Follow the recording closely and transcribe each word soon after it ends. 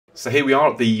So here we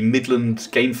are at the Midland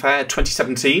Game Fair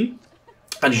 2017,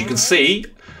 and as you can see,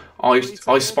 I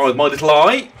spy with my little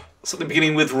eye something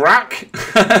beginning with Rack.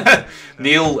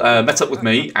 Neil met up with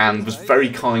me and was very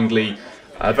kindly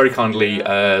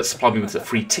supplied me with a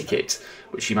free ticket,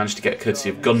 which he managed to get courtesy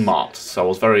of Gunmart. So I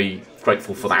was very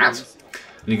grateful for that.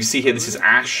 And you can see here, this is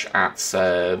Ash at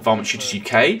Varmint Shooters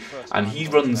UK, and he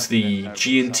runs the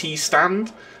G&T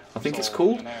stand, I think it's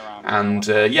called. And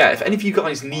yeah, if any of you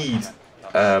guys need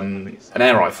an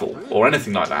air rifle or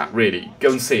anything like that, really,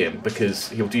 go and see him, because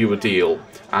he'll do you a deal.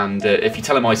 And if you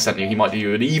tell him I sent you, he might do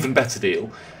you an even better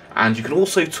deal. And you can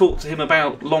also talk to him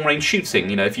about long-range shooting.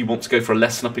 You know, if you want to go for a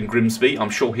lesson up in Grimsby, I'm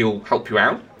sure he'll help you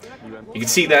out. You can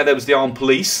see there was the armed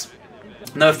police.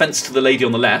 No offence to the lady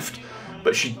on the left,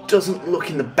 but she doesn't look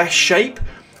in the best shape.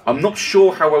 I'm not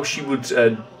sure how well she would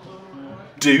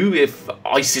do if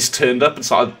ISIS turned up and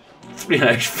started, you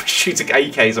know, shooting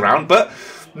AKs around. But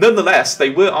nonetheless, they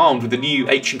were armed with the new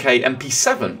H&K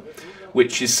MP7,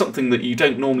 which is something that you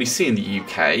don't normally see in the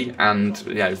UK, and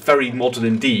you know, very modern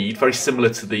indeed, very similar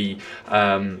to the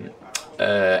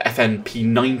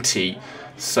FNP90.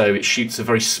 So it shoots a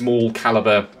very small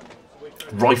caliber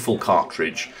rifle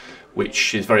cartridge,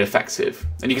 which is very effective.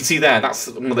 And you can see there, that's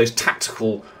one of those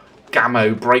tactical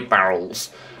Gamo break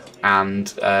barrels.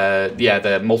 And yeah,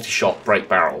 they're multi-shot break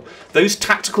barrel. Those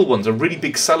tactical ones are really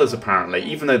big sellers apparently,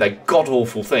 even though they're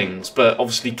god-awful things. But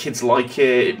obviously kids like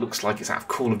it. It looks like it's out of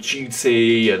Call of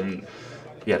Duty, and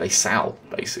yeah, they sell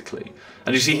basically.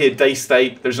 And you see here,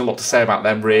 Daystate. There's a lot to say about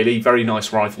them really. Very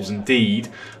nice rifles indeed.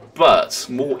 But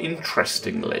more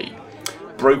interestingly,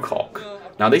 Brocock.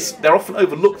 Now they're often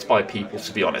overlooked by people,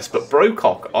 to be honest. But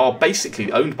Brocock are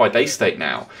basically owned by Daystate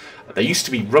now. They used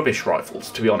to be rubbish rifles,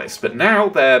 to be honest, but now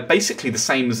they're basically the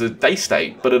same as a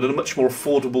Daystate, but at a much more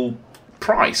affordable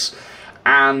price.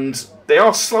 And they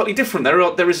are slightly different.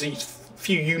 There is a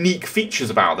few unique features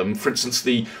about them. For instance,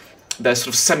 they're sort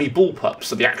of semi-bullpup,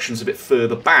 so the action's a bit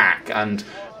further back, and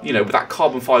you know, with that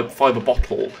carbon fibre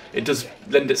bottle, it does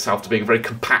lend itself to being a very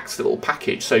compact little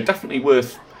package. So definitely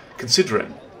worth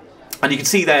considering. And you can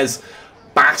see there's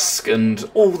Basque and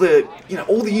all the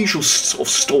usual sort of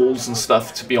stalls and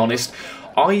stuff. To be honest,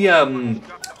 I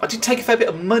did take a fair bit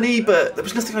of money, but there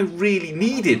was nothing I really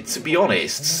needed, to be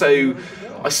honest. So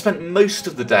I spent most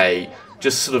of the day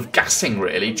just sort of gassing,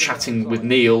 really, chatting with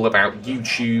Neil about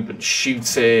YouTube and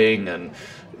shooting and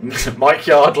Mike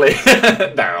Yardley.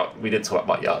 No, we didn't talk about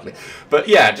Mike Yardley, but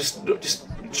yeah, just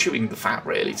chewing the fat,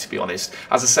 really, to be honest.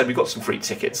 As I said, we got some free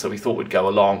tickets, so we thought we'd go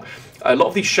along. A lot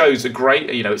of these shows are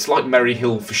great. You know, it's like Merry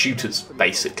Hill for shooters,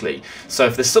 basically. So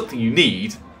if there's something you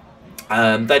need,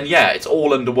 then yeah, it's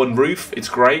all under one roof. It's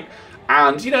great,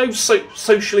 and you know,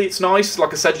 socially it's nice.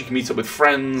 Like I said, you can meet up with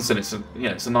friends, and it's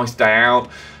it's a nice day out.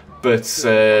 But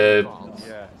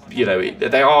you know,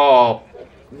 they are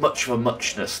much of a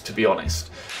muchness, to be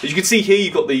honest. As you can see here,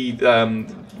 you've got the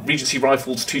Regency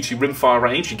Rifles 2.2 rimfire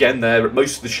range. Again, they're at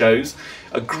most of the shows.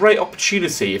 A great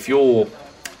opportunity if you're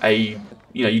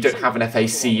you don't have an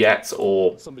FAC yet,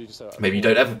 or maybe you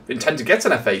don't ever intend to get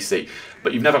an FAC,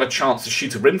 but you've never had a chance to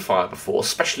shoot a rimfire before,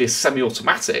 especially a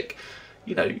semi-automatic.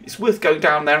 You know, it's worth going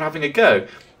down there and having a go.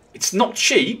 It's not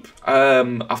cheap.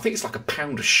 I think it's like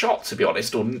 £1 a shot, to be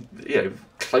honest, or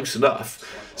close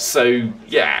enough. So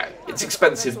yeah, it's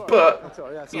expensive, but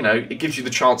you know, it gives you the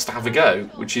chance to have a go,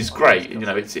 which is great. You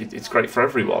know, it's great for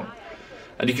everyone.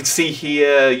 And you can see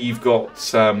here you've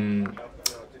got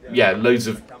yeah, loads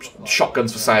of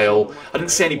shotguns for sale. I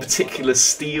didn't see any particular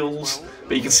steals,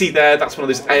 but you can see there, that's one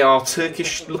of those AR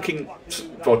Turkish looking,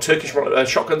 or Turkish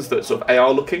shotguns that sort of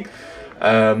AR looking.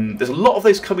 There's a lot of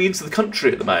those coming into the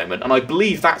country at the moment, and I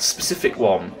believe that specific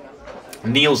one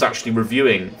Neil's actually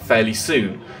reviewing fairly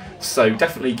soon. So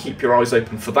definitely keep your eyes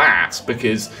open for that,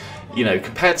 because you know,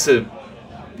 compared to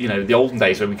the olden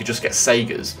days where we could just get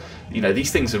Segas, you know,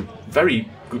 these things are very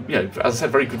good, you know, as I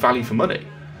said, very good value for money.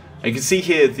 And you can see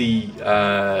here the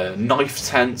knife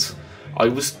tent.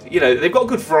 They've got a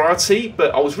good variety,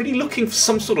 but I was really looking for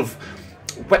some sort of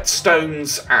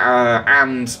whetstones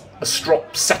and a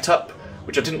strop setup,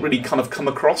 which I didn't really kind of come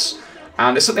across.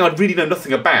 And it's something I really know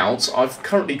nothing about. I've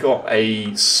currently got a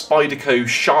Spyderco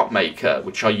sharp maker,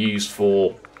 which I use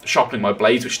for sharpening my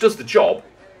blades, which does the job.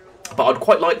 But I'd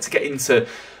quite like to get into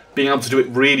being able to do it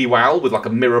really well with like a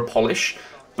mirror polish.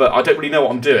 But I don't really know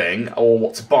what I'm doing or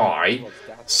what to buy.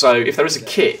 So if there is a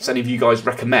kit any of you guys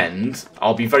recommend,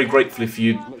 I'll be very grateful if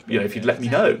you'd let me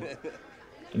know.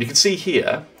 And you can see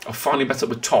here, I finally met up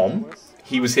with Tom.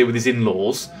 He was here with his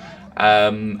in-laws.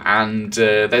 And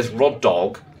there's Rod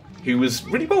Dog, who was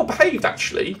really well behaved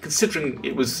actually, considering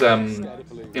it was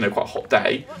you know, quite a hot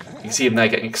day. You can see him there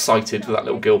getting excited with that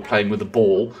little girl playing with the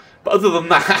ball. But other than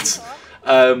that,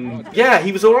 yeah,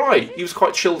 he was all right. He was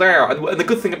quite chilled out. And the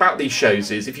good thing about these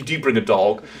shows is if you do bring a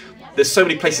dog, there's so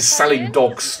many places selling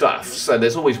dog stuff. So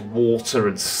there's always water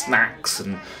and snacks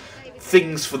and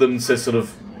things for them to sort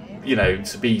of, you know,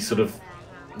 to be sort of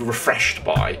refreshed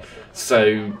by.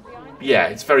 So yeah,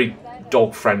 it's very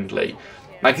dog friendly.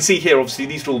 Now you can see here, obviously,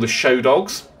 these are all the show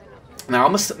dogs. Now I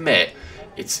must admit,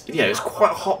 it's, you know, it's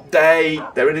quite a hot day.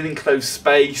 They're in an enclosed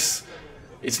space.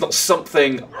 It's not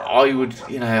something I would,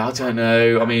 you know, I don't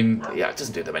know. I mean, yeah, it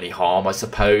doesn't do them any harm, I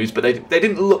suppose. But they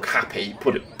didn't look happy,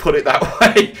 put it that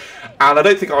way. And I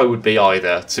don't think I would be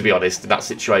either, to be honest, in that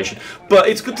situation. But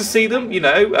it's good to see them, you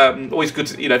know. Always good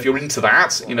to, you know, if you're into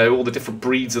that, you know, all the different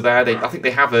breeds are there. I think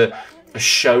they have a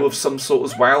show of some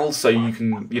sort as well. So you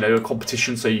can, you know, a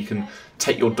competition, so you can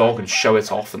take your dog and show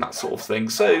it off and that sort of thing.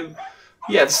 So,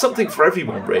 yeah, there's something for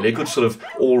everyone, really. A good sort of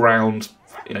all-round,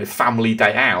 you know, family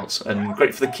day out, and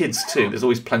great for the kids too. There's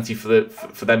always plenty for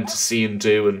them to see and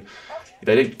do, and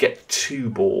they don't get too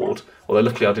bored. Although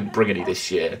luckily I didn't bring any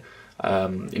this year.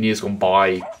 In years gone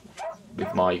by,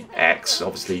 with my ex,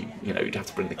 obviously, you know, you'd have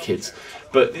to bring the kids.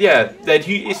 But yeah, there's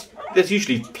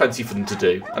usually plenty for them to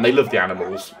do, and they love the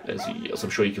animals, as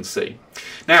I'm sure you can see.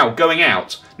 Now, going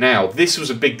out. Now, this was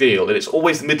a big deal, and it's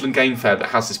always the Midland Game Fair that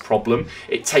has this problem.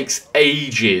 It takes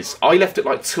ages. I left at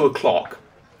like 2 o'clock.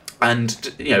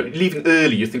 And, you know, leaving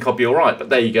early, you think I'll be all right. But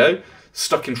there you go,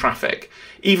 stuck in traffic.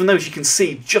 Even though, as you can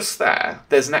see, just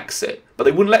there's an exit. But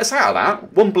they wouldn't let us out of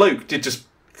that. One bloke did just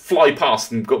fly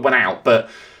past and went out.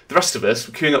 But the rest of us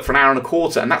were queuing up for an hour and a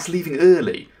quarter. And that's leaving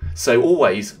early. So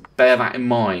always bear that in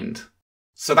mind.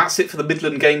 So that's it for the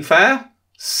Midland Game Fair.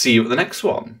 See you at the next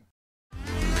one.